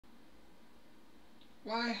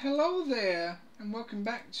Why, hello there, and welcome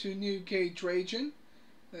back to New Gauge Raging.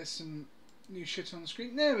 There's some new shit on the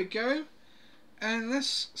screen. There we go. And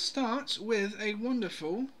let's start with a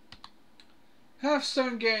wonderful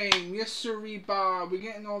Hearthstone game. Yes, sirree, bar. We're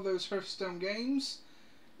getting all those Hearthstone games.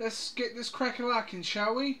 Let's get this crack-a-lacking,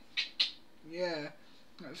 shall we? Yeah.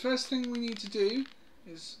 Right, the first thing we need to do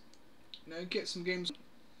is, get some games.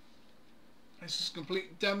 This is a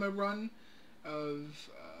complete demo run of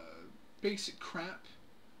basic crap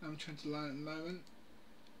I'm trying to learn at the moment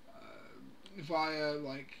via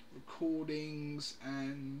like recordings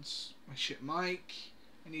and my shit mic.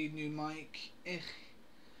 I need a new mic.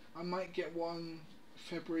 I might get one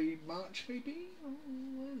February, March maybe. I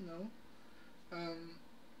don't know.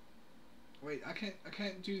 Wait, I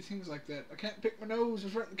can't do things like that. I can't pick my nose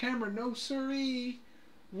in front of the camera. No siree.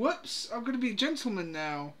 Whoops! I'm gonna be a gentleman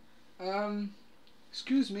now.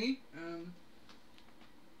 Excuse me.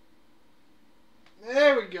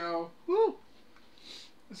 There we go. Woo!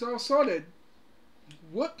 It's all sorted.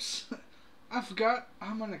 Whoops! I forgot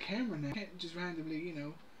I'm on a camera now. I can't just randomly,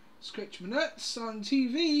 scratch my nuts on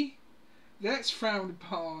TV. That's frowned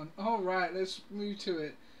upon. Alright, let's move to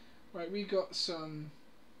it. Right, we got some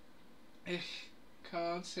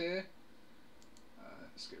cards here.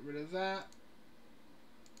 Let's get rid of that.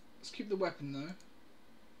 Let's keep the weapon though.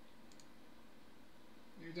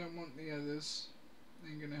 You don't want the others.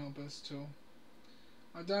 They ain't gonna help us at all.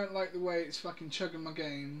 I don't like the way it's fucking chugging my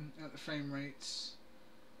game at the frame rates.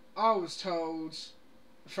 I was told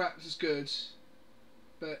the fraps is good,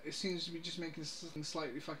 but it seems to be just making something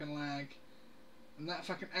slightly fucking lag. And that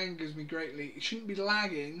fucking angers me greatly. It shouldn't be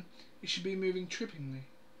lagging, it should be moving trippingly.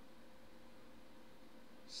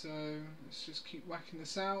 So, let's just keep whacking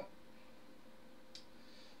this out.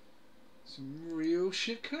 Some real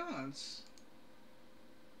shit cards.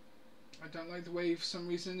 I don't like the way for some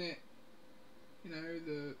reason it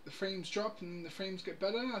the frames drop and the frames get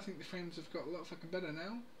better. I think the frames have got a lot fucking better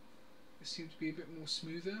now. It seems to be a bit more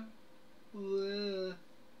smoother.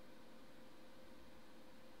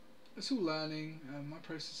 It's all learning. My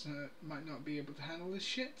processor might not be able to handle this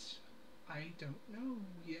shit. I don't know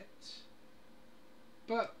yet.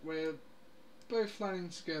 But we're both learning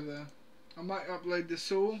together. I might upload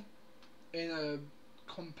this all in a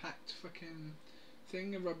compact fucking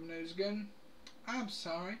thing and rub my nose again. I'm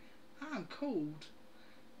sorry. I'm cold.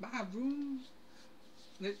 My room,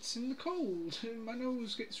 it's in the cold and my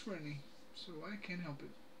nose gets runny, so I can't help it.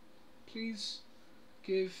 Please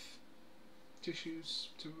give tissues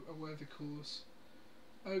to a worthy cause.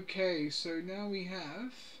 Okay, so now we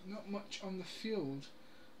have not much on the field.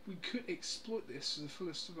 We could exploit this to the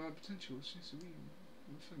fullest of our potentials. Yes, we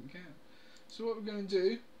fucking can. So what we're going to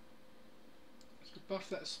do is buff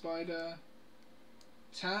that spider.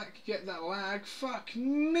 Attack, get that lag. Fuck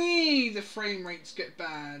me, the frame rates get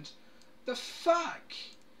bad. The fuck?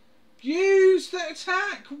 Use the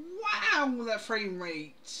attack. Wow, that frame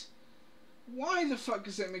rate. Why the fuck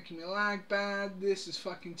is that making me lag bad? This is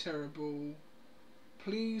fucking terrible.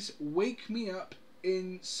 Please wake me up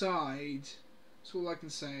inside. That's all I can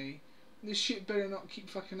say. This shit better not keep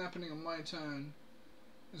fucking happening on my turn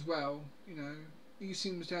as well. He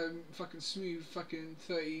seems to have fucking smooth fucking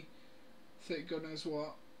 30 God knows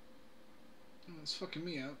what. And it's fucking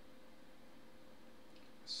me up.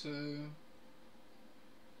 So I'm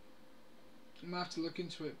gonna have to look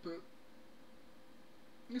into it, but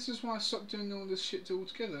this is why I stopped doing all this shit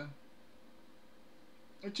altogether.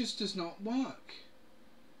 It just does not work.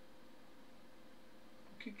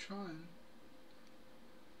 I'll keep trying.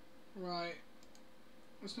 Right.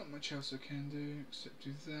 There's not much else I can do except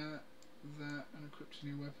do that, and equip a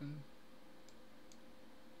new weapon.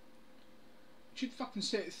 Should fucking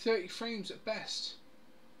stay at 30 frames at best.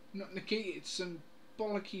 Not negate it to some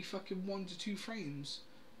bollocky fucking 1 to 2 frames.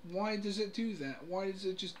 Why does it do that? Why does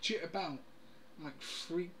it just jit about? And like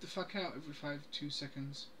freak the fuck out every 2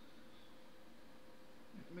 seconds.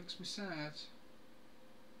 It makes me sad.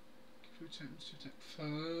 Give attempts to attack.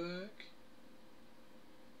 Fuck.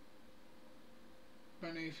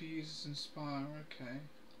 Only if he uses Inspire, okay.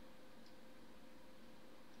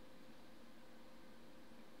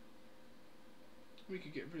 We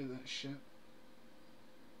could get rid of that shit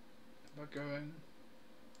by going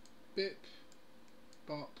bip,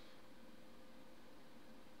 bop,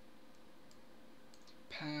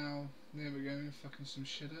 pow. There we go, fucking some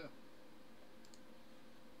shit up.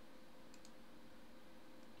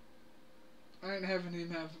 I ain't having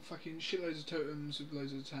him have fucking shitloads of totems with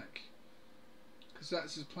loads of attack, because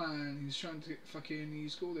that's his plan. He's trying to get fucking.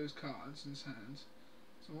 He's got all those cards in his hand.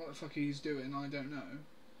 So what the fuck he's doing, I don't know.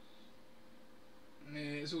 Yeah,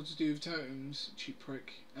 it's all to do with totems, cheap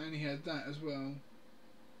prick. And he had that as well.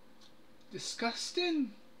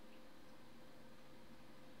 Disgusting.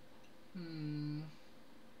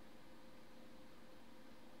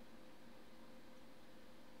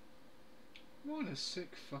 What a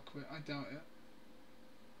sick fuckwit. I doubt it.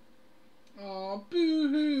 Oh,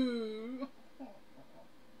 boo-hoo.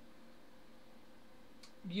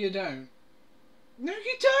 You don't. No,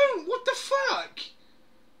 you don't. What the fuck?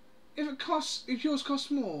 If yours costs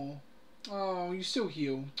more. Oh, you still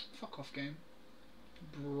heal. Fuck off, game.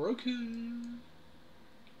 Broken.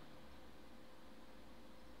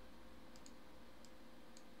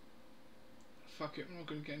 Fuck it, I'm not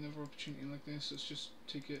going to get another opportunity like this. Let's just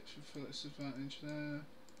take it for its advantage there.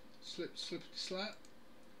 Slippity slap.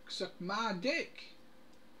 Suck my dick.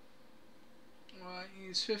 Alright,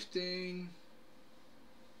 he's 15.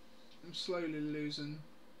 I'm slowly losing.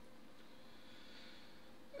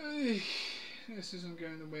 This isn't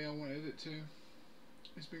going the way I wanted it to.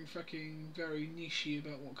 It's been fucking very nichey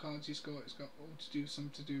about what cards he's got. It's got all to do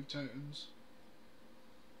something to do with totems.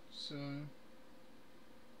 So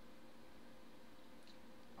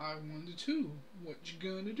I wonder too, what you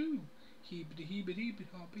gonna do? Heebity heebity heebity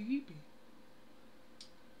hoppy heebie.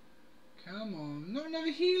 Come on, not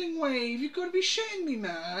another healing wave. You've got to be shitting me,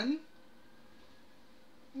 man.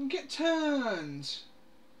 And get turned.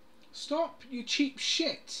 Stop your cheap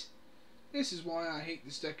shit. This is why I hate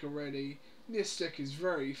this deck already. This deck is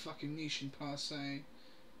very fucking niche and passe.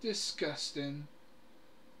 Disgusting.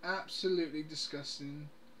 Absolutely disgusting.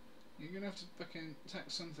 You're gonna have to fucking attack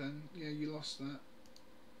something. Yeah, you lost that.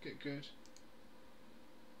 Get good.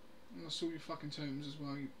 You lost all your fucking totems as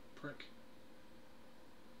well, you prick.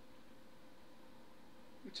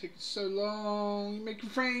 You're taking so long. You're making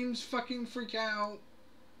frames fucking freak out.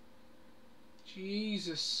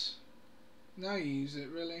 Jesus. Now you use it,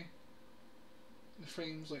 really? The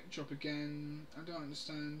frames like drop again. I don't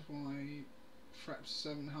understand why Fraps is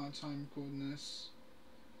having a hard time recording this.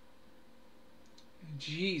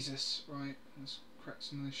 Jesus. Right, let's crack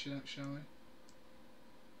some of this shit out, shall we?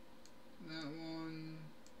 That one.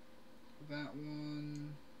 That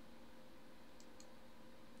one.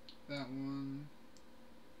 That one.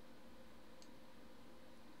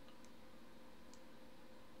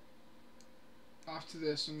 After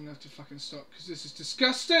this, I'm gonna have to fucking stop because this is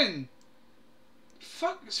disgusting.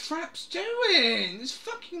 Fuck is Fraps doing? It's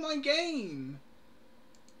fucking my game.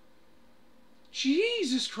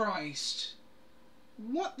 Jesus Christ.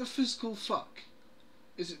 What the physical fuck?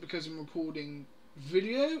 Is it because I'm recording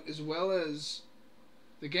video as well as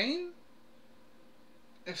the game?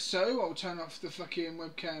 If so, I'll turn off the fucking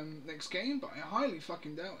webcam next game, but I highly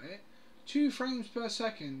fucking doubt it. 2 frames per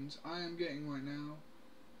second I am getting right now.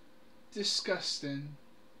 Disgusting.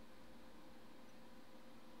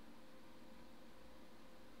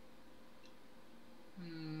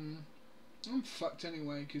 I'm fucked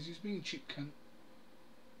anyway, because he's being a cheap cunt.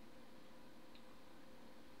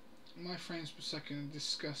 My frames per second are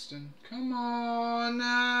disgusting. Come on!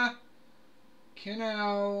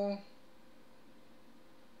 Kinnell!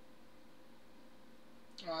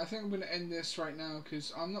 I think I'm going to end this right now,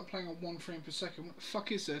 because I'm not playing on 1 frame per second. What the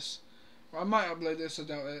fuck is this? Well, I might upload this, I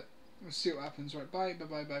doubt it. Let's see what happens. Right, bye, bye,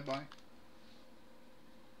 bye, bye, bye.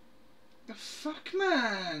 The fuck,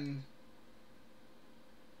 man?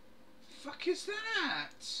 Fuck is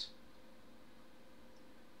that?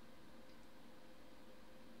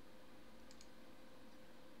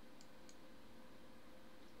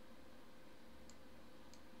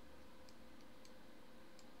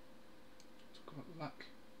 Talk about luck.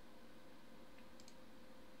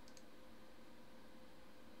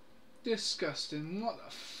 Disgusting. What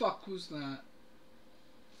the fuck was that?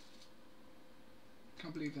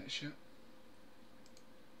 Can't believe that shit.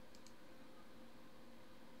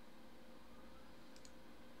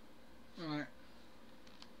 Alright.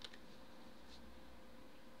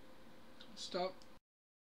 Stop.